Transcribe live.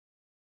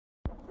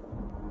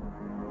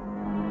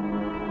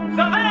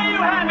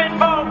have it,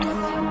 folks.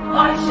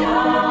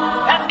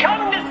 Has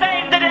come to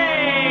save the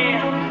day.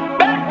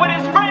 Back with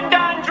his friend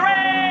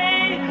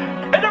Andre.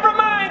 And to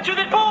remind you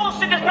that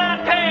bullshit does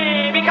not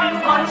pay. Because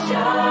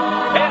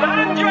and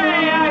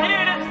Andre are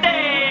here to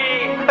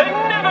stay. And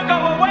never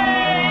go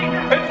away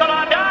until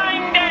our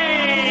dying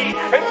day.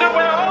 Until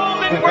we're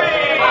old and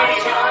gray.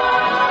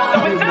 So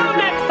until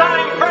next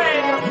time,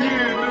 friends.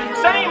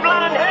 Same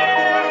blonde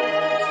hair.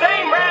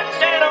 Same rap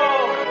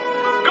channel.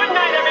 Good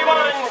night,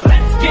 everyone.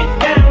 Let's get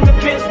down to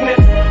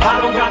business.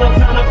 I don't got no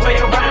time to play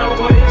around.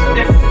 What is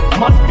this?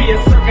 Must be a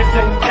circus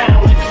in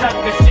town. You shut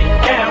the shit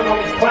down on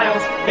these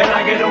clowns. Can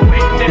I get a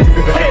witness?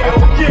 Hell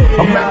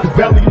yeah. I'm at the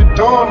belly of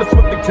dawn. That's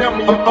what they tell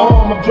me I'm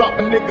on. I'm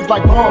dropping niggas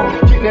like bombs.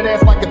 Getting that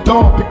ass like a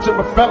dog. Picture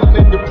a felon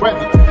in your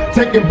presence.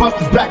 Taking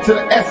busters back to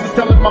the essence.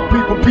 Telling my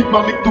people, peep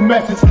my lethal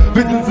message.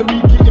 Visions of me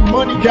getting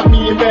money got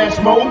me in mash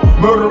mode.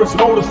 Murderous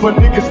motives for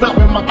niggas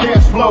stopping my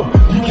cash flow.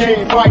 You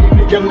can't fight it,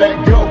 nigga,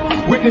 let go.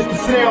 Witness the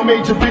sound,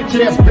 made your bitch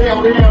ass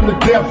bail down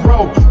to death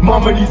row.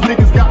 Mama, these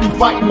niggas got me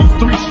fighting these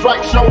 3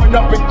 strikes, showing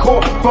up in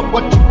court. Fuck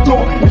what you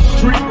thought, it's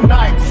street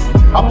nights.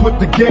 I put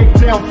the game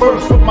down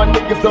first, put my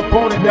niggas up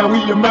on it. Now we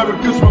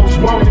America's most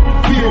wanted.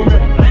 Feel me?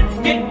 Let's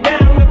get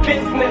down to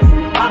business.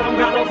 I don't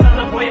got no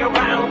time to play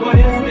around. What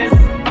is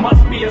this?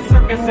 Must be a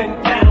circus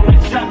in town.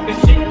 And shut the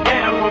shit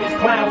down on these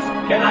clowns.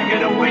 Can I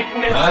get a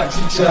witness? I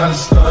teach you how to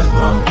start,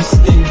 mom. We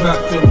stay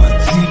rocked till my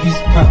TVs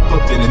pop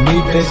up in the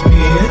Maybach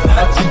being.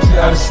 I teach you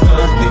how to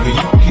start, nigga.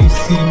 You can't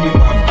see me.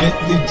 My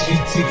Bentley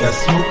GT got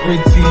smoke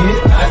right here.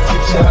 I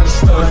teach you how to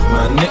start.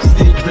 My neck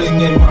stay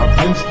blingin', my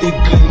rims stay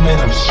gleamin'.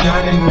 I'm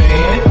shining,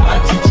 man. I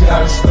teach you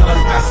how to start.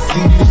 I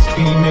see you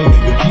scheming,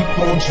 nigga. Keep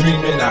on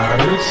dreaming. I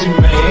heard you,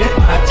 man.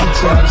 I teach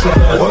you how to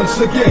start. Once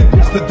again,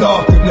 it's the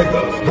darker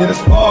nigga, and the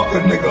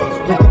sparker nigga,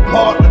 with the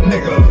partner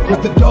nigga,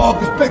 with the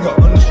dog is bigger,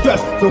 under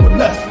stress, doing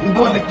less, we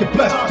wanna get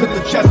blessed to the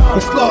chest,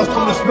 with scars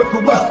from the Smith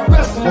and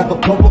West,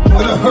 overcome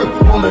with a hurt,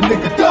 on a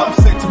nigga dumb,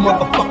 say to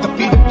motherfucker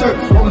feed the dirt,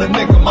 on a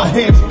nigga, my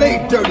hands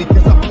stay dirty,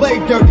 cause I play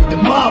dirty the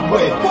my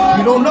way,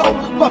 you don't know,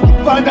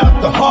 fucking find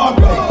out the hard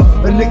way.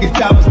 A nigga's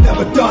job is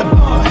never done.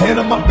 I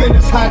handle my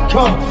business how it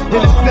come,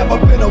 and it's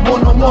never been a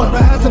one-on-one.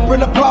 There hasn't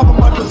been a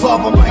problem, I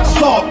dissolve them like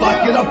salt.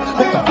 Lock it up,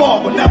 hit the ball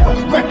whenever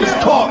wreck this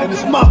car, and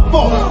it's my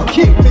fault. I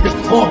keep niggas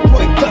on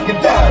point, ducking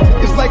down.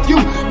 Niggas like you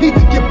need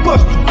to get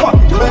bust, you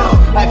fucking clown.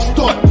 I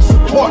extort to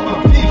support my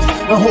peace,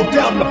 and hold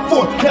down the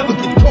fort, never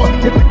get caught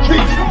in the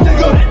creeps,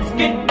 nigga. Let's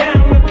get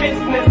down to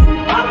business.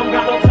 I don't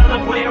got no time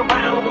to play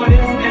around. What is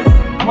this?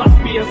 Must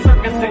be a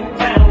circus in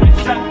town. And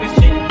shut the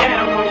shit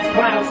down on these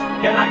clowns.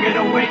 Can I get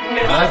a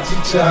witness? I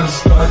teach you how to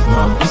start,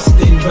 mom. We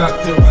stay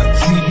rocked till my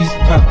TVs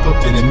pop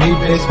up in the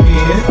Maybach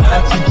being. I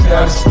teach you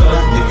how to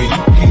start, nigga.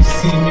 You can't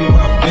see me.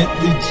 My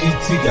Bentley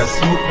GT got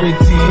smoke right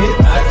here.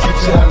 I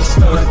teach you how to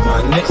start. My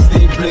neck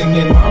stay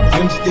blingin', my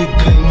rims stay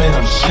gleamin'.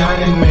 I'm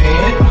shining,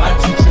 man. I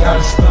teach you how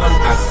to start.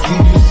 I see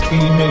you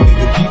scheming,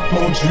 nigga. Keep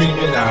on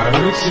dreaming. I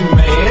heard you,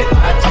 man.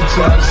 I teach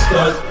you how to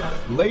start.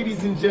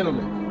 Ladies and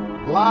gentlemen,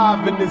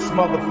 live in this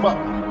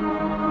motherfucker,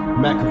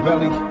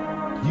 Machiavelli,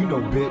 you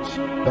know, bitch,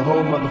 the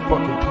whole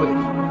motherfucking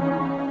clique.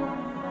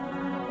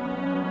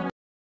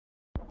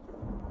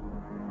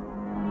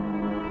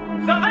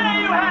 So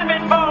there you have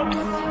it, folks.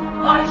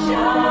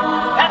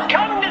 Has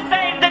come to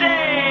save the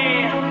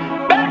day.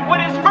 Back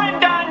with his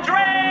friend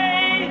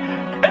Andre.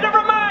 And to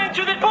remind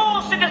you that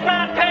bullshit does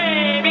not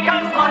pay.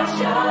 Because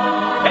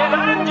and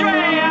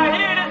Andre are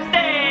here to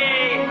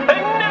stay.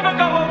 And never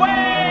go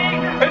away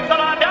until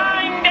our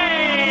dying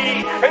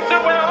day.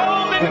 Until we're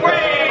old and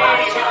gray.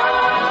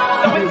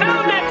 So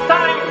until next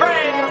time,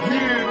 friends.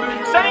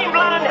 Same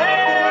blonde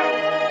hair.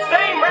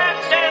 Same rap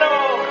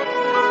channel.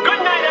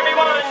 Good night,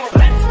 everyone.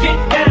 Let's get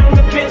down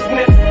to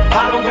business.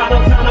 I don't got no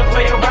time to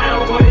play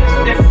around. What is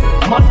this?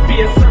 Must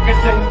be a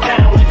circus in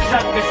town. You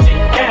shut the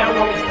shit down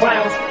on these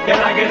clowns. Can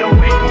I get a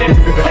witness?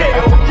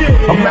 Hell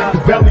yeah. I'm at the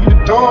belly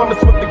of dawn.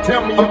 That's what they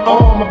tell me I'm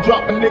on. I'm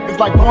dropping niggas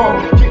like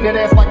bombs. Getting that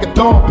ass like a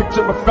dog.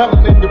 Picture a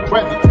felon in your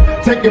presence.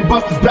 Taking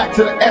busters back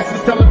to the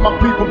essence. Telling my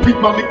people, peep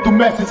my lethal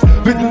message.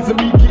 Visions of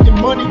me getting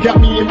money got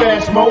me in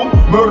mash mode.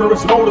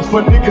 Murderous motives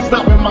for niggas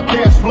stopping my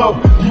cash flow.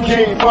 You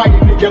can't fight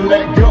it, nigga,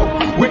 let go.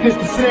 Witness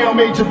the sound,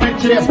 made your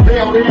bitch ass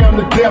bail down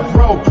to death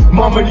row.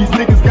 Mama, these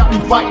niggas got me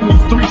fighting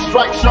these 3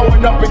 strikes,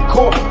 showing up in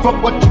court.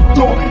 Fuck what you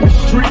thought, it's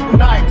street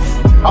nights.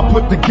 I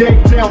put the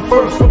game down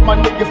first, put my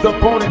niggas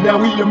up on it. Now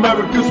we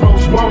America's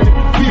most wanted.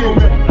 Feel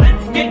me?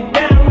 Let's get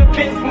down to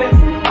business.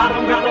 I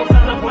don't got no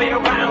time to play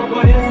around.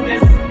 What is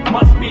this?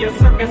 Must be a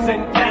circus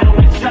in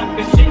town. And shut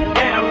the shit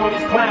down on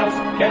these clowns.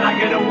 Can I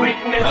get a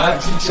witness? I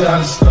teach you how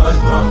to start,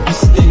 mom. We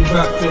stay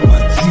rocked till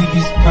my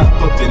TVs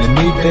pop up in the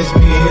Maybach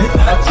being.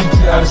 I teach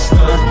you how to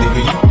start,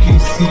 nigga. You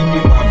can't see me.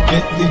 My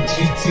Bentley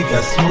GT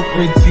got smoke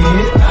right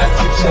here. I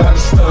teach you how to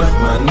start.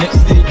 My neck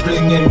stay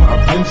blingin', my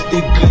rims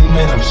stay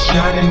gleamin'. I'm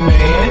shining,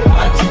 man.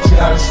 I teach you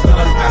how to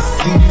start. I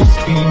see you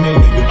scheming,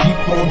 nigga. Keep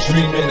on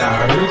dreaming. I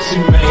heard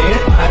you, man.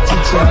 I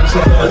teach you how to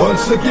start.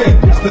 Once again,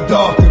 it's the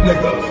darker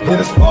nigga, and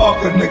the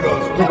sparker nigga,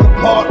 with the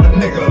partner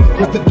nigga,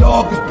 with the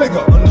dog is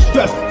bigger, under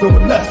stress,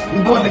 doing less,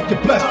 we wanna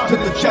get blessed to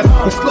the chest,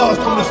 It's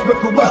lost from the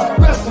Smith and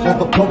West.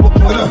 Over pump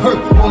point of hurt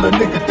on a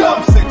nigga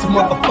dumb. 6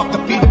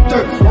 motherfucker feet of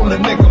dirt on a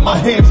nigga. My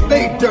hands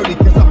stay dirty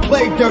cause I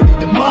play dirty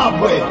the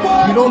my way.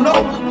 You don't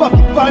know,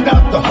 fucking find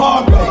out the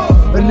hard way.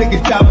 A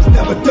nigga's job is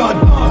never done.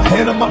 I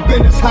handle my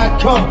business how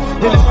it come.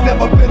 And it's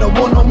never been a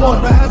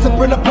one-on-one. There hasn't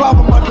been a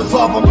problem. I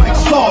dissolve them like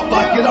salt.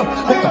 Lock it up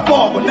like the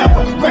fall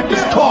whenever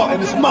records call.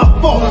 And it's my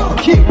fault.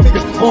 I keep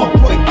niggas on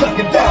point,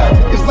 ducking down.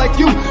 Niggas like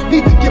you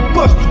need to get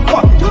bust, you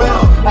fucking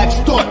clown. I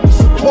extort to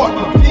support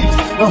my peace.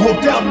 And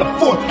hold down the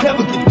fort.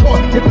 Never get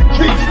caught in the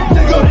creeps.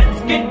 Nigga,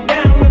 let's get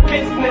down to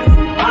business.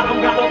 I don't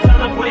got no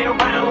time to play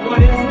around.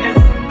 What is this?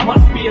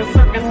 Must be a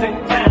circus in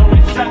town.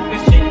 And shut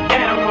this shit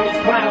down on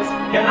these clowns.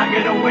 Can I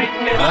get a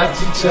witness? I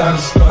teach how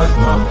to start,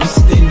 my wrist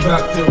stay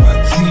rocked up, my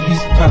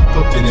TVs pop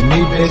up in the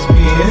Maybach's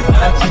being.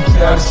 I teach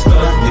how to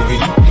start, nigga,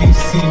 you can't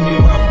see me,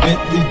 my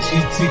Bentley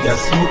GT got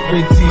smoke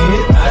right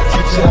here. I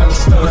teach how to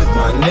start,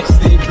 my neck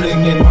stay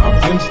blingin', my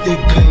rims stay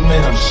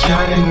gleamin', I'm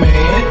shining,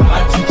 man. I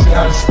teach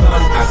how to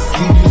start, I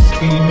see you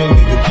scheming,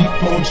 nigga, keep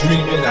on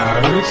dreaming,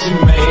 I hurt you,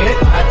 man.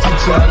 I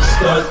teach how to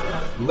start.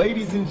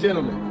 Ladies and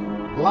gentlemen,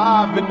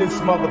 live in this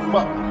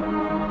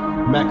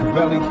motherfucker,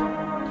 Machiavelli,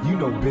 you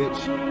know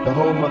bitch, the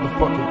whole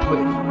motherfucking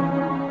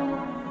clique.